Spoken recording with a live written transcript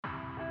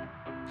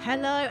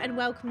Hello and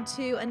welcome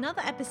to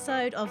another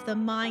episode of the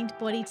Mind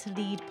Body to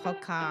Lead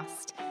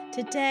podcast.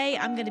 Today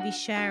I'm going to be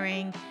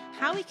sharing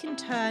how we can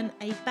turn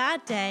a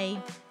bad day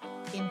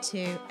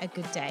into a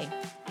good day.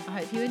 I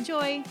hope you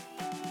enjoy.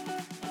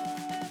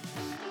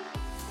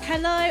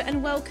 Hello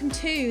and welcome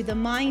to the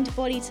Mind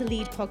Body to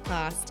Lead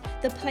podcast,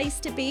 the place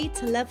to be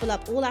to level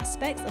up all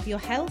aspects of your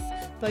health,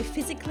 both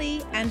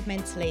physically and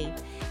mentally.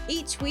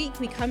 Each week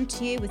we come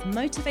to you with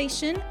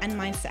motivation and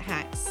mindset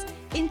hacks,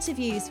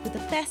 interviews with the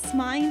best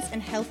minds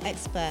and health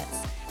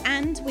experts,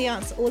 and we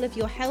answer all of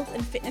your health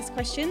and fitness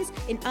questions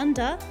in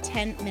under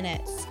 10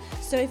 minutes.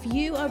 So if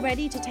you are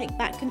ready to take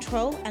back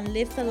control and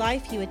live the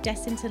life you are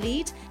destined to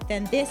lead,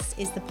 then this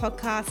is the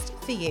podcast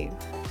for you.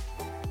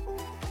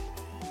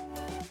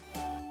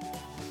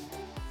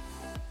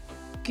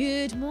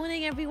 Good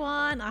morning,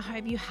 everyone. I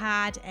hope you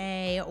had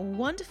a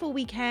wonderful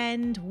week,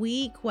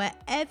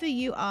 wherever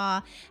you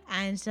are,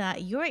 and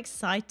you're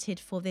excited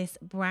for this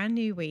brand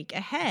new week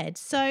ahead.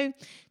 So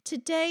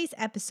today's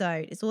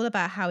episode is all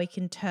about how we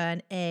can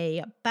turn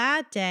a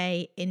bad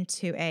day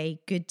into a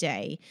good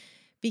day,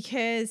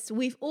 because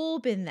we've all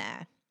been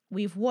there.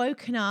 We've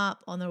woken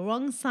up on the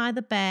wrong side of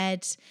the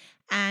bed,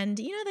 and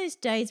you know those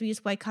days where you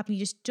just wake up and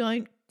you just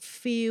don't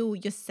feel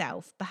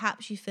yourself.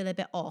 Perhaps you feel a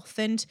bit off,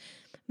 and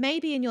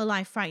maybe in your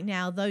life right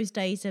now, those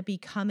days are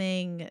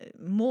becoming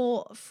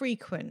more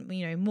frequent,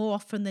 more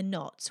often than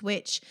not,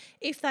 which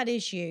if that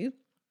is you,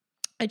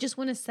 I just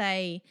want to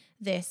say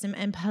this,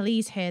 and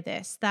please hear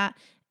this, that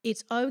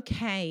it's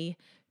okay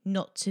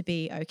not to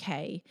be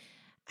okay.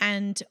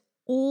 And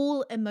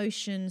all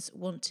emotions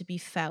want to be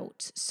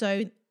felt.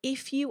 So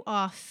if you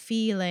are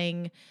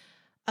feeling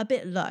a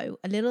bit low,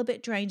 a little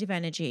bit drained of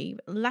energy,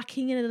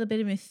 lacking a little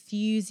bit of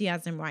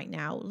enthusiasm right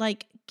now,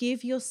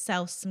 give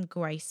yourself some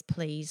grace,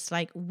 please.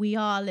 We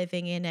are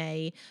living in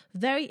a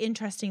very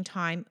interesting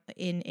time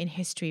in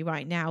history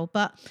right now,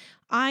 but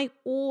I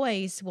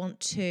always want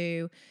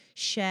to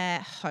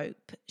share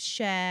hope,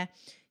 share,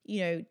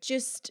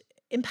 just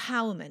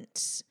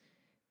empowerment,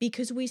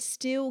 because we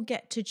still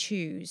get to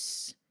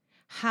choose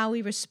how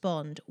we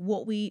respond,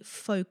 what we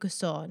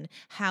focus on,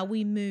 how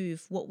we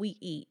move, what we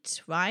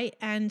eat, right?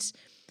 And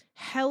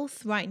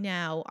health right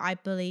now, I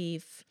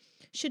believe,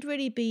 should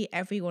really be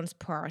everyone's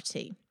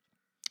priority.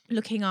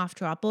 Looking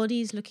after our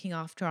bodies, looking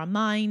after our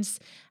minds.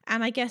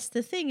 And I guess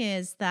the thing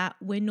is that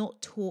we're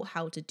not taught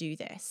how to do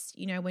this.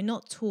 We're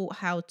not taught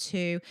how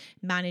to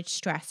manage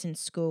stress in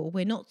school.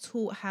 We're not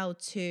taught how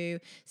to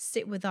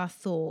sit with our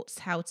thoughts,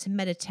 how to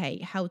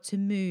meditate, how to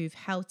move,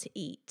 how to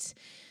eat.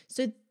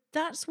 So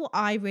that's what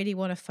I really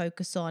want to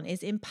focus on,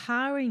 is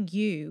empowering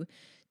you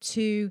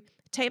to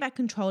take back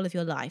control of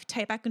your life,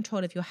 take back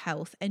control of your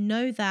health, and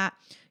know that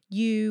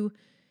you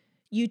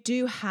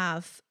do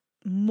have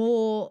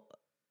more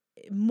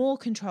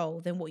control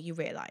than what you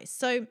realize.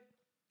 So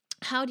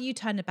how do you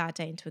turn a bad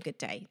day into a good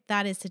day?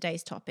 That is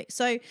today's topic.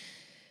 So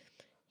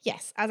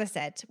yes, as I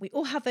said, we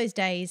all have those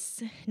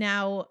days.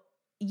 Now,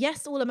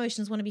 yes, all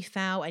emotions want to be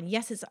felt, and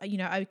yes, it's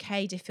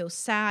okay to feel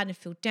sad and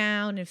feel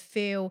down and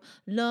feel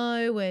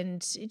low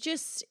and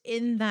just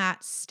in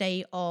that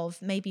state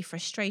of maybe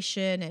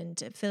frustration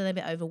and feeling a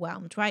bit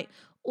overwhelmed, right?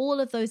 All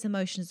of those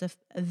emotions are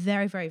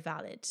very, very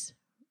valid.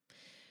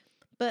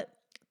 But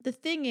the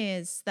thing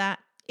is that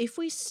if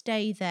we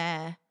stay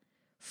there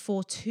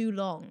for too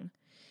long,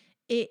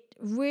 it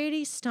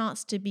really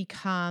starts to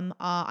become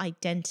our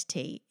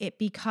identity. It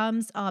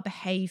becomes our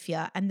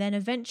behavior. And then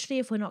eventually,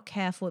 if we're not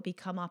careful, it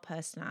becomes our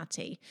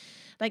personality.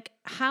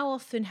 How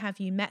often have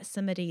you met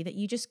somebody that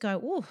you just go,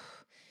 oh,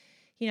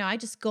 I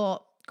just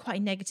got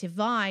quite negative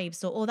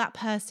vibes, or that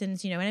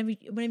person's,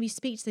 whenever you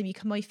speak to them, you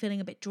come away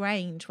feeling a bit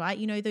drained, right?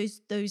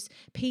 Those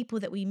people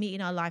that we meet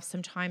in our life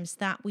sometimes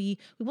that we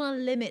want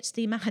to limit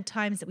the amount of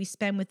times that we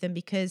spend with them,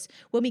 because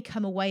when we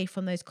come away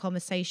from those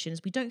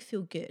conversations, we don't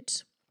feel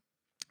good.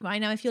 Right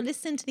now, if you're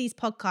listening to these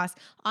podcasts,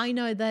 I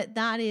know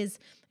that is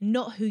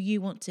not who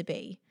you want to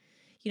be.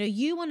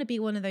 You want to be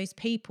one of those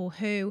people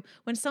who,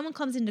 when someone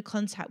comes into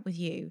contact with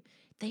you,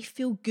 they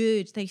feel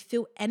good, they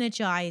feel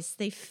energized,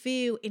 they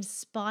feel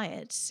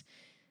inspired.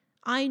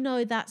 I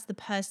know that's the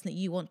person that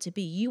you want to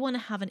be. You want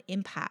to have an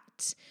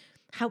impact,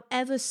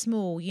 however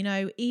small,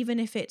 even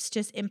if it's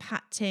just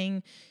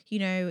impacting,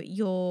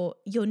 your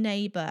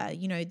neighbor,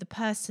 the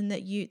person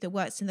that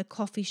works in the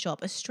coffee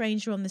shop, a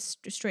stranger on the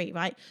street,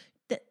 right?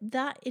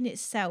 That in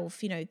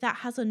itself, that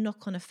has a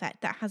knock-on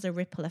effect, that has a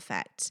ripple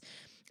effect.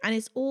 And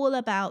it's all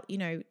about,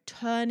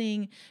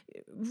 refocusing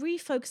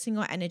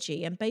our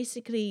energy and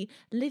basically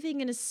living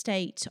in a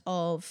state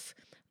of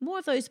more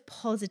of those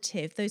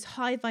positive, those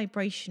high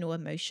vibrational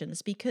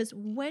emotions. Because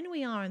when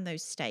we are in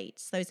those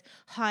states, those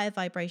higher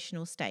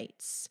vibrational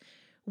states,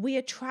 we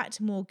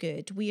attract more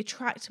good, we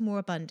attract more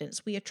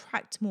abundance, we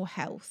attract more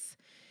health.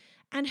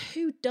 And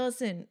who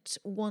doesn't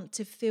want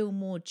to feel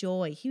more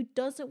joy? Who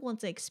doesn't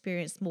want to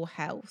experience more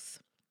health,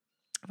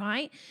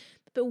 right?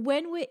 But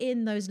when we're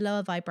in those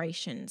lower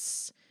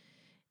vibrations,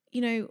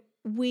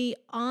 we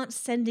aren't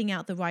sending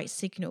out the right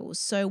signals.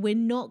 So we're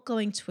not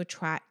going to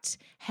attract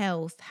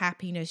health,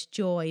 happiness,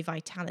 joy,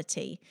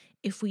 vitality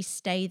if we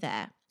stay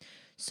there.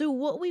 So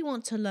what we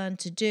want to learn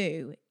to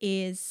do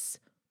is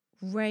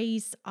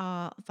raise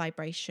our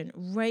vibration,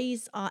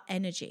 raise our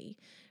energy,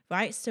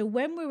 right? So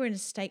when we're in a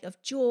state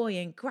of joy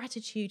and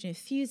gratitude and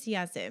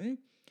enthusiasm,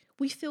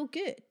 we feel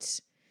good.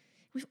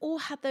 We've all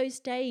had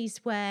those days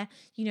where,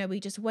 we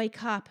just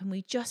wake up and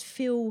we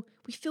feel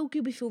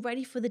good, we feel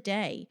ready for the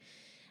day.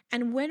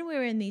 And when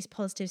we're in these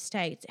positive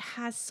states, it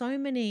has so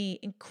many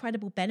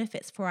incredible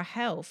benefits for our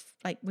health,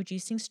 like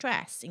reducing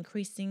stress,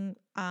 increasing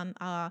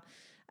our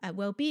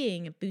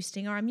well-being, and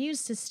boosting our immune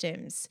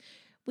systems.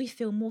 We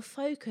feel more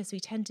focused. We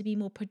tend to be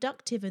more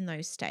productive in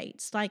those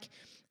states.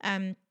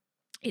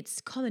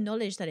 It's common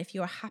knowledge that if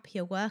you're a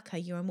happier worker,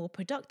 you're a more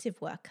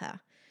productive worker,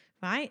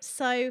 right?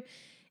 So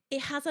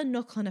it has a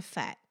knock-on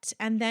effect,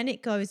 and then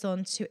it goes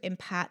on to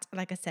impact,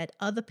 like I said,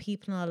 other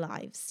people in our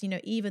lives.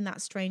 Even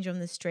that stranger on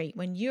the street.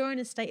 When you're in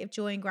a state of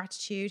joy and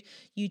gratitude,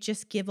 you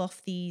just give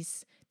off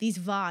these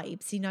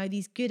vibes,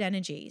 these good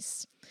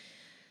energies.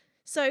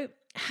 So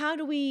how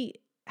do we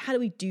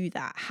do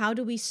that? How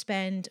do we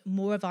spend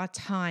more of our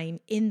time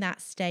in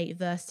that state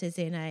versus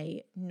in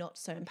a not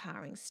so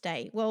empowering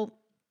state? Well,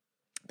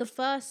 the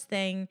first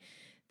thing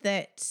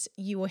that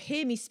you will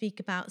hear me speak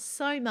about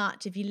so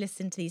much if you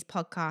listen to these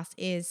podcasts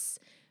is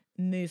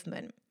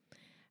movement,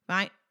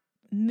 right?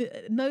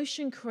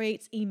 Motion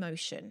creates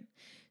emotion.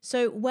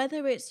 So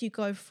whether it's you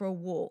go for a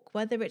walk,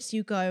 whether it's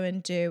you go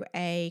and do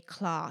a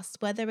class,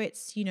 whether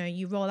it's,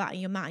 you roll out on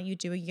your mat and you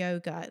do a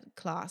yoga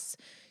class,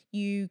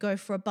 you go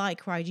for a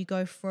bike ride, you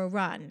go for a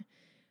run.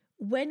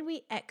 When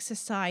we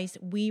exercise,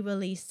 we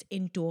release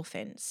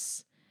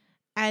endorphins.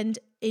 And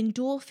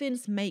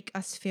endorphins make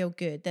us feel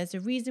good. There's a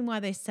reason why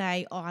they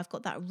say, I've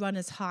got that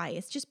runner's high.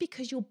 It's just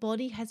because your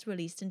body has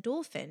released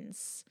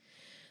endorphins.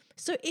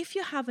 So if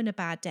you're having a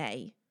bad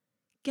day,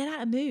 get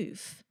out and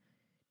move.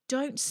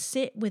 Don't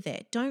sit with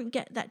it. Don't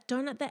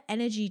let that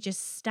energy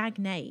just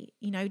stagnate.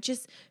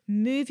 Just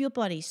move your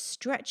body,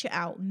 stretch it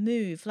out,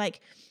 move.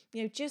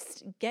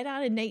 Just get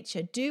out in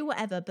nature, do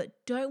whatever, but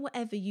don't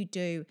whatever you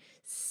do,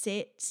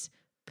 sit,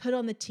 put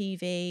on the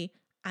TV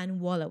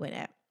and wallow in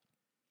it.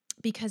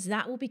 Because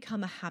that will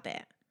become a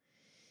habit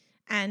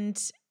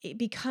and it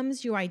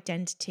becomes your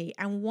identity.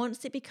 And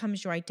once it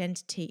becomes your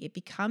identity, it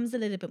becomes a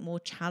little bit more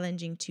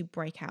challenging to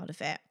break out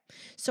of it.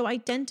 So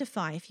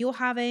identify if you're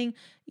having,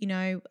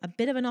 a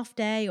bit of an off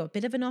day or a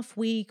bit of an off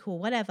week or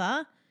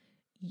whatever,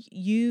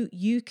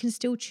 you can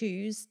still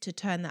choose to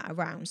turn that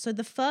around. So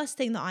the first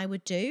thing that I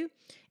would do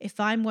if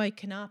I'm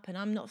woken up and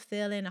I'm not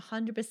feeling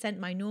 100%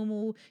 my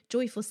normal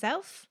joyful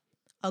self,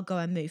 I'll go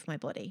and move my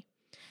body.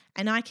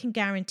 And I can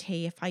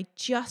guarantee if I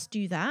just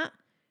do that,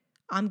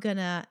 I'm going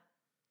to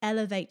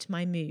elevate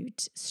my mood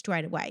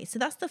straight away. So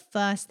that's the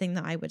first thing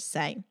that I would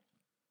say.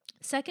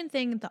 Second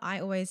thing that I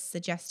always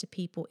suggest to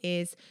people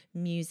is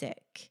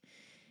music.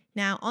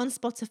 Now on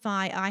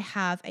Spotify, I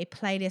have a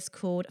playlist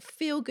called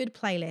Feel Good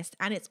Playlist,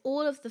 and it's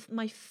all of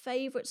my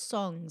favorite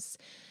songs.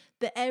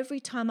 But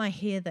every time I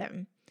hear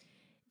them,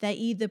 they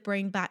either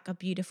bring back a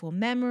beautiful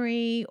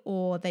memory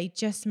or they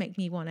just make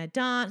me want to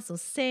dance or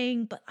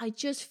sing, but I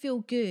just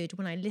feel good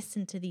when I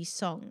listen to these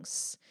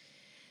songs.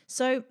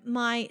 So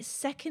my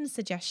second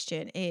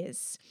suggestion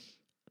is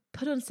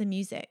put on some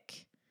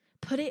music,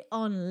 put it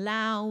on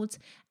loud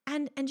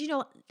and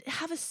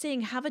have a sing,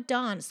 have a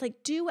dance,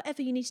 do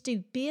whatever you need to do.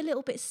 Be a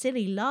little bit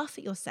silly, laugh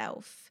at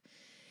yourself.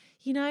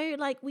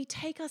 We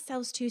take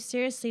ourselves too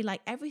seriously,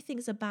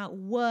 everything's about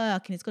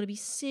work and it's got to be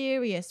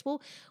serious. Well,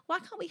 why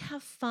can't we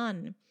have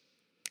fun?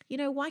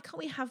 Why can't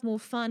we have more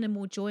fun and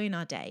more joy in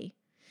our day?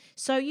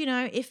 So,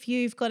 if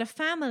you've got a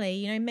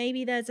family,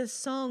 maybe there's a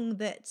song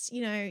that,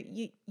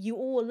 you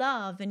all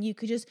love and you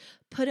could just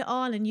put it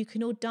on and you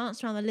can all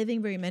dance around the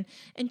living room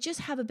and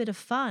just have a bit of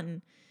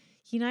fun,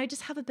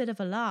 just have a bit of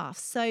a laugh.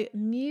 So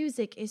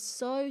music is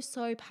so,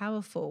 so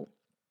powerful.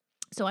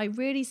 So I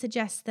really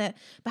suggest that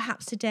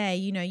perhaps today,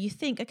 you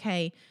think,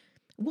 okay,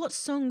 what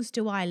songs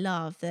do I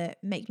love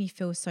that make me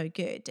feel so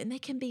good? And they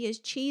can be as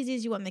cheesy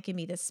as you want. They can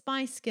be the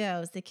Spice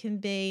Girls. They can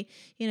be,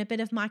 a bit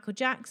of Michael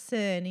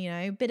Jackson,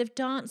 a bit of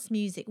dance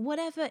music,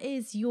 whatever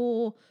is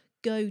your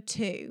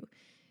go-to.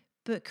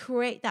 But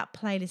create that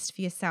playlist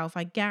for yourself.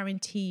 I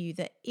guarantee you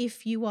that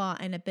if you are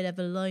in a bit of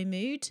a low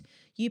mood,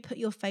 you put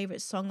your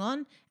favorite song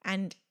on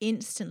and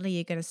instantly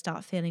you're going to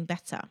start feeling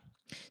better.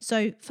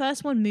 So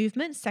first one,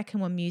 movement,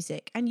 second one,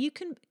 music. And you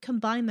can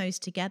combine those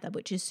together,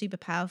 which is super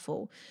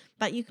powerful.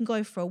 But you can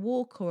go for a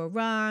walk or a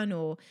run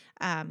or,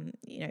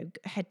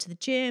 head to the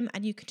gym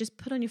and you can just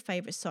put on your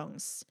favorite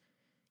songs.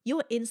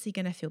 You're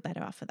instantly going to feel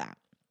better after that.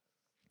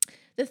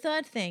 The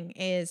third thing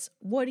is,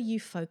 what are you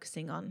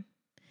focusing on?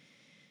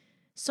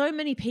 So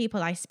many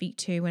people I speak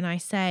to when I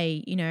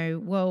say,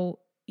 what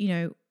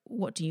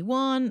do you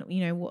want?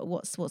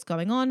 What's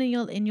going on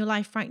in your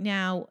life right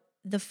now?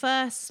 The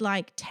first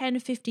 10,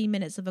 15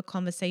 minutes of a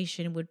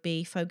conversation would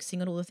be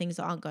focusing on all the things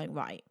that aren't going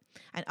right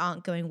and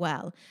aren't going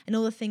well and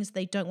all the things that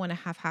they don't want to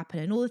have happen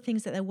and all the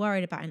things that they're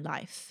worried about in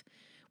life.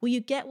 Well,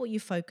 you get what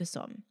you focus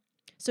on.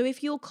 So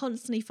if you're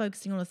constantly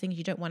focusing on the things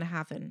you don't want to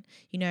happen,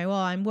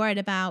 I'm worried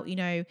about,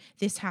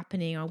 this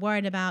happening, or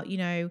worried about,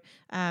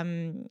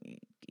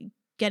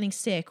 getting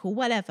sick or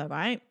whatever,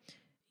 right?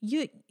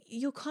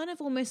 You're kind of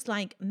almost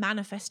like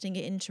manifesting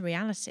it into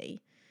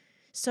reality.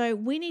 So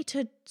we need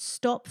to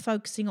stop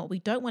focusing on what we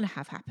don't want to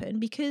have happen,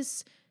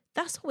 because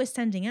that's what we're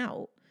sending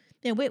out.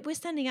 We're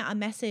sending out a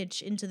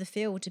message into the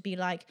field to be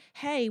like,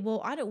 hey,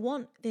 well, I don't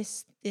want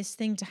this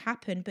thing to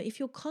happen. But if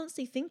you're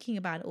constantly thinking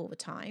about it all the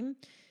time,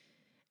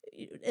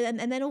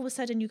 and then all of a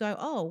sudden you go,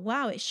 oh,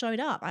 wow, it showed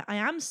up. I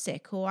am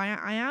sick, or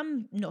I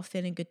am not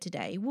feeling good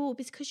today. Well,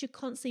 it's because you're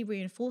constantly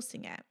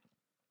reinforcing it.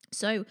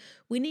 So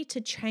we need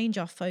to change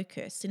our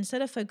focus.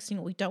 Instead of focusing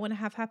on what we don't want to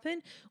have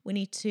happen, we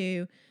need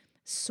to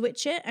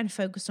switch it and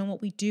focus on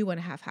what we do want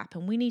to have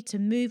happen. We need to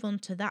move on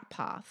to that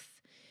path.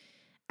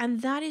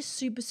 And that is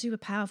super, super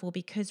powerful,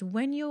 because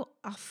when you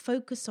are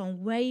focused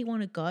on where you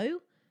want to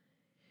go,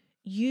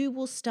 you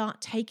will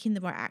start taking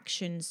the right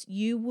actions.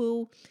 You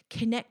will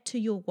connect to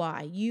your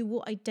why. You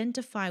will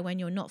identify when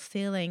you're not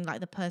feeling like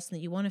the person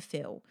that you want to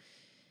feel.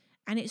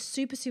 And it's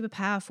super, super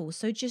powerful.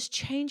 So just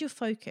change your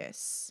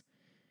focus.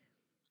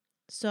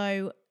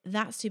 So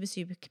that's super,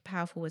 super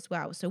powerful as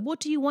well. So what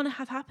do you want to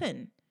have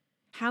happen?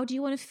 How do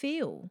you want to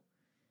feel?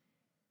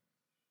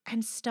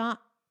 And start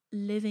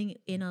living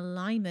in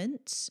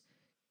alignment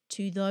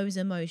to those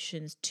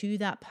emotions, to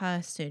that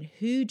person.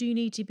 Who do you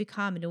need to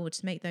become in order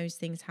to make those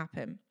things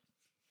happen?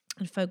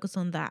 And focus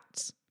on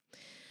that.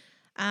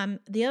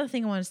 The other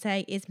thing I want to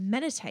say is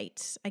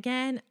meditate.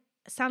 Again,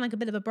 sound like a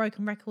bit of a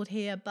broken record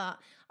here, but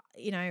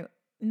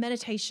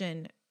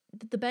meditation,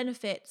 the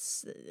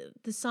benefits,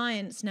 the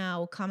science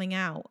now coming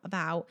out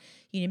about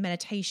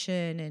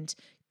meditation and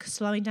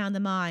slowing down the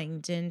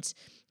mind and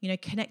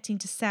connecting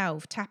to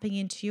self, tapping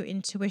into your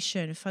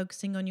intuition,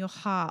 focusing on your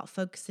heart,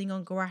 focusing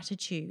on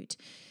gratitude.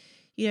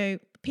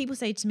 People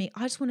say to me,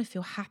 I just want to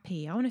feel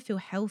happy. I want to feel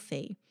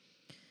healthy.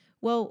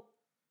 Well,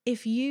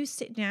 if you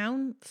sit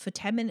down for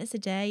 10 minutes a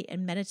day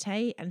and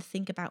meditate and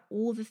think about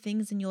all the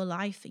things in your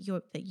life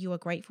that you are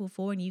grateful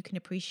for and you can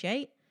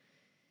appreciate,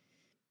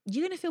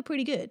 you're going to feel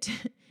pretty good.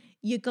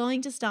 You're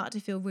going to start to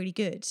feel really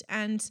good.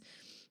 And,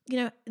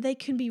 they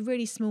can be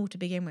really small to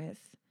begin with.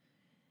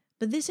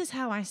 But this is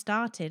how I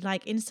started.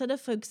 Like, instead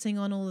of focusing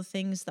on all the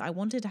things that I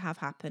wanted to have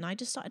happen, I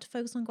just started to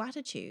focus on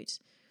gratitude.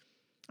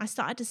 I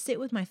started to sit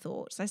with my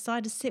thoughts. I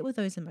started to sit with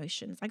those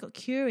emotions. I got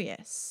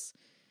curious.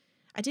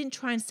 I didn't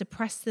try and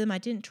suppress them. I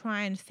didn't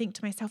try and think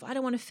to myself, I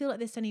don't want to feel like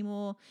this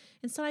anymore.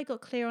 Instead, I got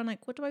clear on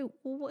what do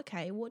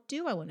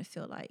I want to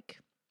feel like?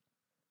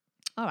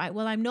 All right,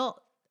 well, I'm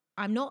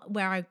not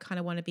where I kind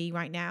of want to be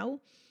right now.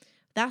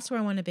 That's where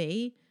I want to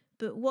be.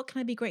 But what can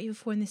I be grateful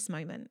for in this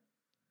moment?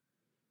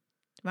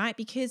 Right?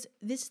 Because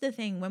this is the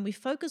thing, when we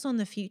focus on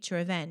the future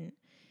event,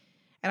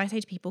 and I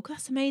say to people,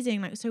 that's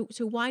amazing. Like, so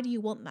why do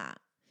you want that?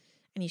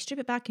 And you strip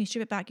it back and you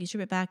strip it back, and you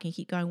strip it back, and you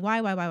keep going,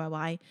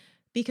 why?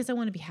 Because I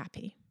want to be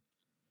happy.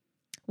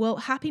 Well,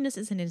 happiness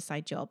is an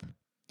inside job.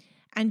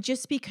 And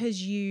just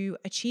because you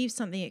achieve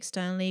something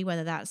externally,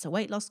 whether that's a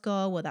weight loss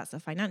goal, or that's a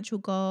financial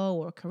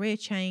goal, or a career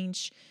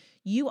change,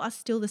 you are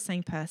still the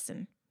same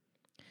person.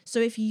 So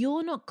if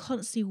you're not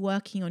constantly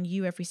working on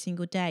you every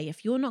single day,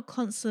 if you're not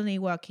constantly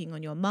working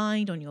on your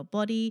mind, on your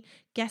body,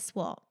 guess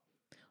what?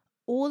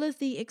 All of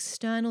the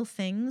external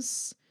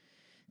things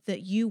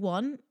that you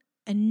want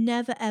are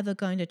never, ever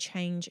going to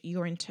change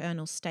your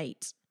internal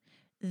state.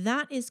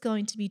 That is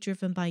going to be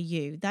driven by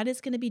you. That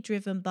is going to be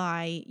driven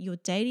by your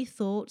daily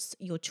thoughts,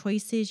 your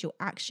choices, your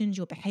actions,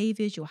 your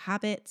behaviors, your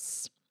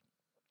habits,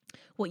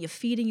 what you're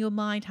feeding your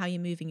mind, how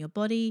you're moving your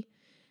body.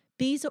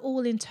 These are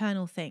all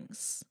internal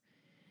things.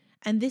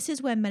 And this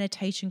is where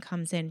meditation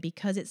comes in,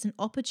 because it's an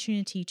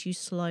opportunity to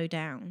slow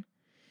down,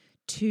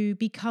 to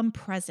become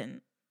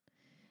present.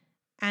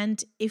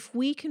 And if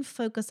we can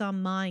focus our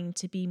mind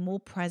to be more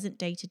present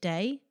day to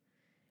day,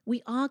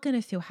 we are going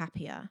to feel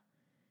happier.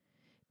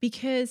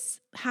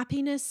 Because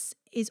happiness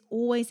is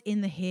always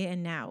in the here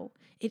and now.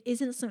 It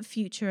isn't some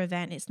future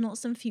event. It's not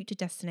some future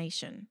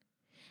destination.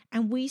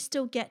 And we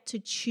still get to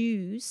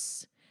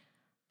choose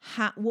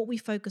what we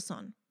focus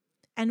on.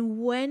 And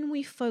when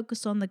we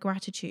focus on the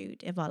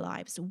gratitude of our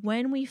lives,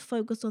 when we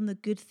focus on the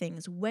good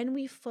things, when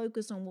we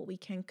focus on what we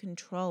can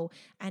control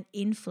and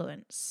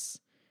influence,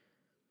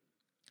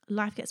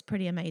 life gets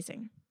pretty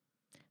amazing.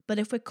 But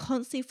if we're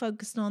constantly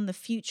focused on the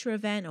future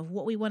event of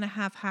what we want to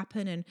have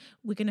happen and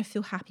we're going to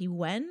feel happy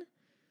when,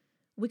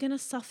 we're going to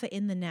suffer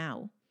in the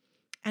now.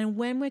 And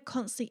when we're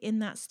constantly in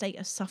that state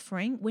of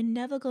suffering, we're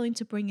never going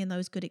to bring in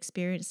those good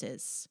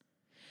experiences.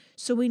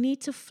 So we need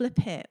to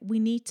flip it. We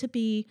need to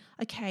be,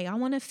 okay, I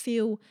want to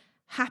feel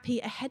happy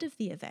ahead of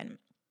the event.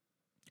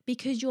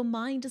 Because your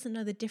mind doesn't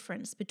know the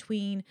difference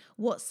between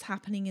what's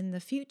happening in the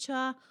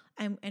future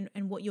and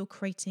what you're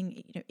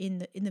creating, in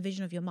the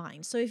vision of your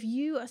mind. So if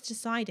you are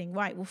deciding,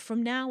 right, well,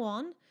 from now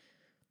on,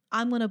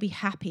 I'm going to be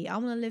happy.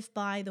 I'm going to live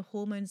by the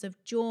hormones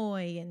of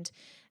joy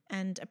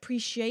and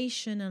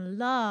appreciation and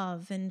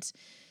love and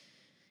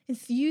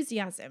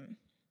enthusiasm.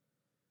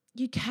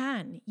 You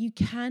can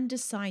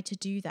decide to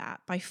do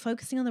that by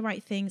focusing on the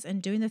right things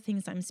and doing the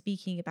things that I'm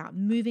speaking about,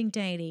 moving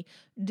daily,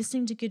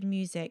 listening to good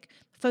music,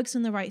 focusing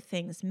on the right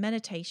things,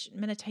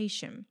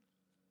 meditation.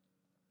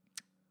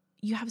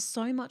 You have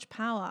so much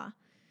power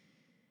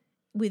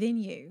within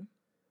you.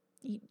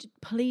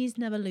 Please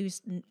never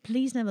lose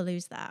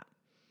that.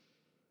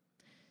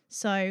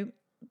 So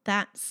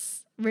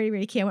that's really,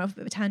 really key. I went off a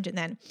bit of a tangent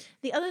then.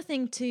 The other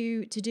thing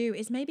to do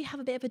is maybe have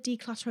a bit of a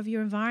declutter of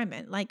your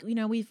environment. Like,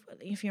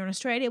 if you're in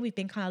Australia, we've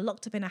been kind of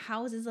locked up in our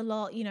houses a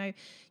lot.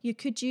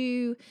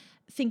 You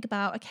think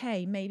about,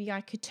 okay, maybe I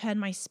could turn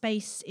my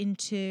space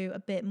into a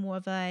bit more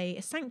of a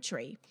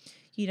sanctuary.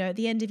 At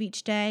the end of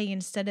each day,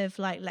 instead of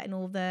like letting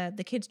all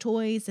the kids'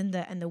 toys and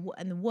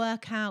the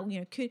work out,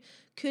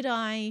 could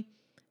I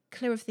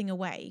clear everything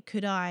away?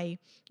 Could I,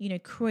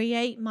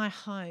 create my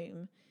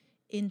home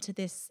into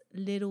this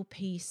little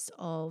piece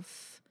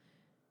of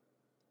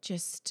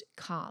just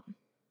calm?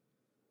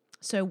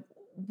 So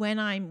when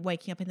I'm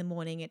waking up in the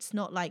morning, it's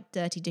not like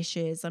dirty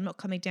dishes. I'm not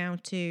coming down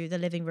to the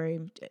living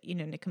room,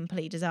 in a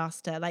complete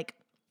disaster. Like,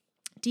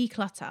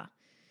 declutter.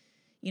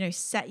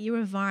 Set your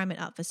environment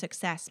up for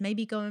success.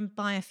 Maybe go and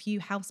buy a few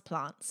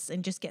houseplants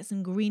and just get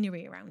some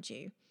greenery around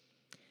you.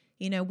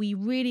 We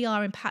really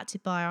are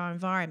impacted by our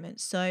environment.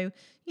 So,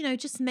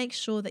 just make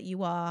sure that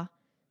you are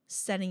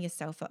setting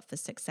yourself up for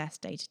success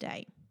day to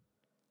day.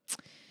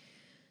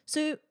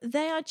 So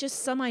they are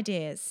just some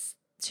ideas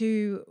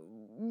to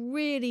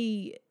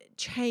really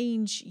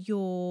change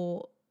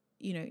your,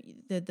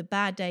 the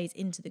bad days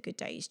into the good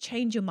days.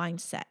 Change your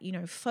mindset,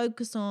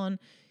 focus on,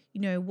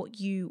 what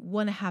you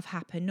want to have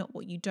happen, not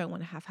what you don't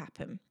want to have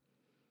happen.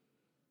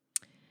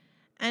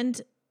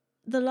 And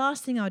the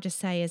last thing I'll just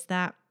say is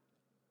that,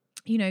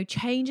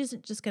 change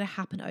isn't just going to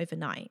happen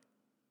overnight.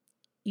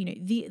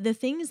 The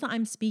things that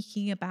I'm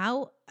speaking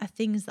about are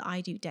things that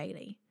I do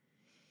daily.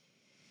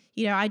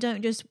 I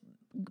don't just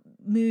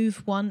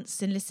move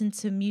once and listen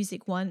to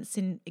music once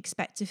and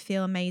expect to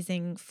feel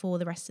amazing for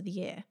the rest of the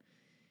year.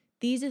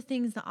 These are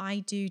things that I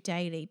do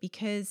daily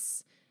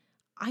because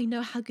I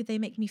know how good they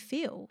make me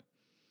feel.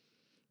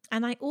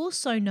 And I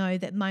also know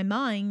that my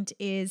mind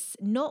is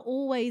not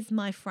always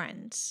my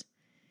friend,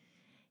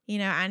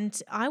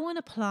 and I want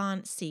to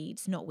plant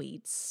seeds, not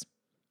weeds.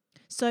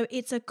 So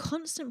it's a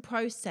constant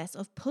process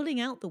of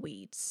pulling out the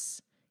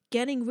weeds,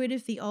 getting rid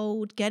of the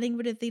old, getting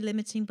rid of the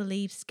limiting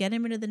beliefs,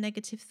 getting rid of the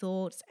negative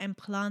thoughts, and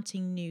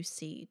planting new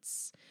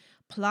seeds,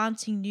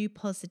 planting new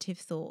positive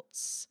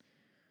thoughts,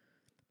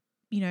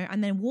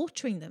 and then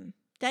watering them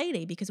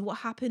daily, because what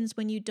happens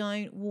when you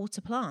don't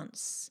water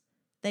plants?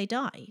 They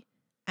die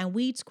and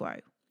weeds grow.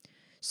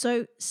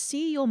 So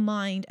see your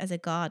mind as a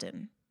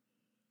garden,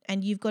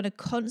 and you've got to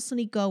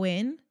constantly go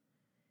in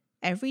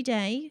every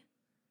day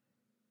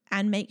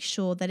and make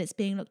sure that it's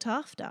being looked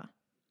after.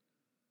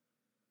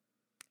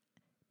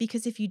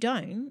 Because if you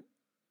don't,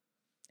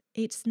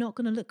 it's not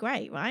going to look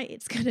great, right?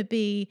 It's going to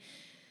be,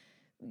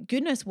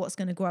 goodness, what's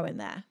going to grow in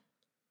there.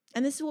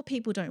 And this is what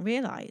people don't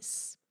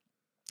realize.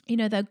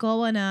 They'll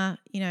go on a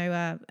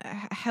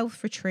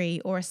health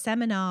retreat or a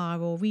seminar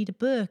or read a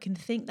book and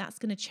think that's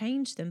going to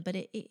change them. But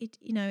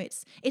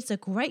it's a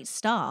great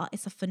start.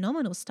 It's a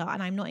phenomenal start.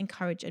 And I'm not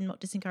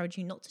disencouraging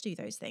you not to do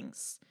those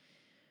things.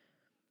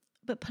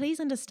 But please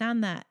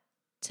understand that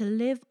to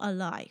live a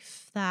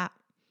life that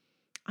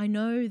I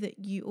know that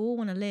you all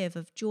want to live,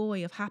 of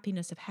joy, of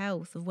happiness, of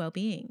health, of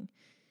well-being,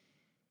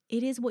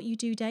 it is what you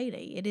do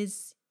daily. It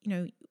is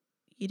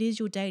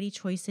your daily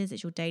choices.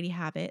 It's your daily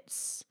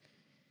habits.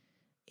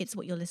 It's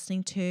what you're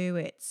listening to.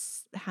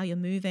 It's how you're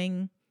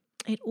moving.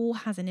 It all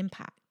has an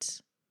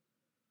impact.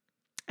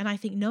 And I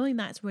think knowing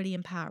that's really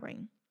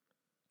empowering.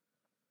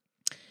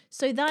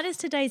 So that is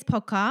today's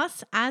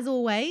podcast. As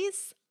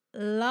always,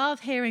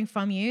 love hearing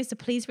from you. So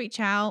please reach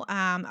out.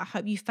 I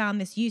hope you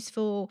found this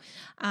useful.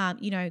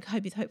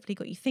 Hopefully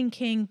got you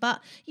thinking.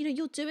 But,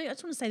 you're doing, I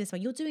just want to say this way,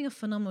 you're doing a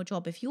phenomenal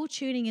job. If you're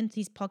tuning into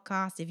these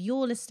podcasts, if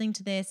you're listening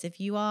to this, if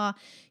you are,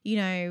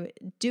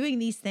 doing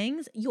these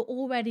things, you're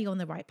already on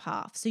the right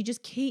path. So you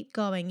just keep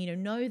going,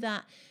 know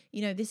that,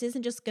 this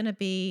isn't just going to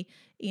be,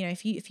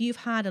 if you've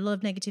had a lot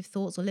of negative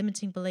thoughts or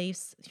limiting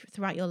beliefs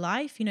throughout your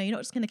life, you're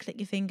not just going to click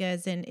your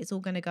fingers and it's all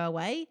going to go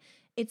away.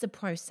 It's a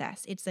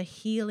process. It's a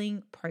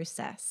healing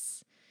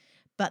process.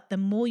 But the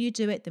more you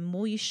do it, the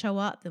more you show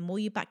up, the more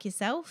you back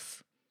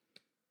yourself,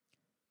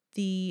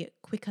 the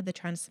quicker the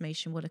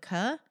transformation will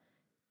occur.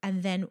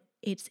 And then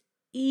it's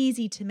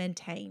easy to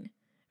maintain,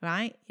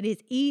 right?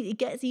 It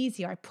gets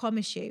easier, I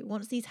promise you.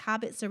 Once these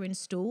habits are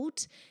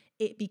installed,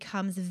 it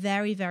becomes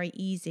very, very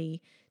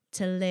easy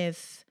to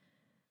live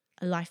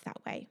a life that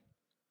way.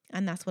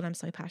 And that's what I'm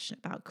so passionate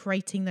about,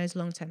 creating those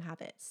long-term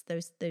habits,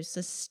 those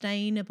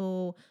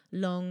sustainable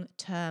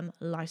long-term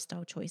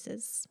lifestyle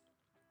choices.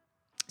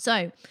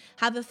 So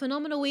have a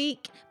phenomenal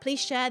week. Please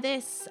share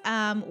this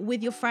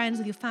with your friends,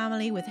 with your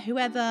family, with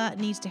whoever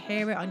needs to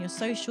hear it on your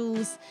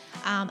socials.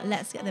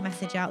 Let's get the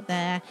message out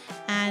there.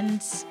 And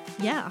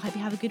I hope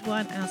you have a good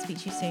one, and I'll speak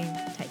to you soon.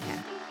 Take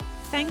care.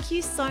 Thank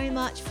you so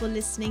much for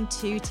listening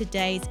to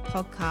today's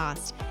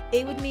podcast.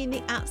 It would mean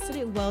the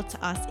absolute world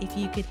to us if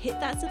you could hit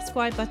that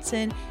subscribe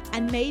button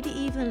and maybe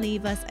even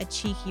leave us a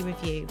cheeky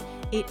review.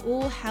 It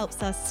all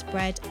helps us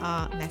spread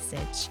our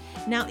message.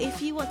 Now,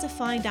 if you want to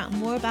find out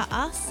more about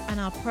us and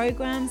our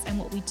programs and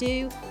what we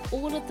do,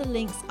 all of the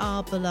links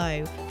are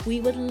below. We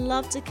would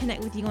love to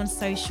connect with you on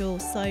social,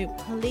 so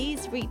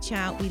please reach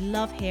out. We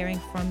love hearing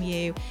from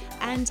you.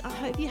 And I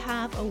hope you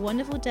have a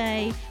wonderful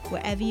day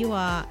wherever you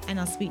are, and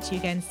I'll speak to you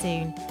again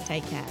soon.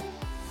 Take care.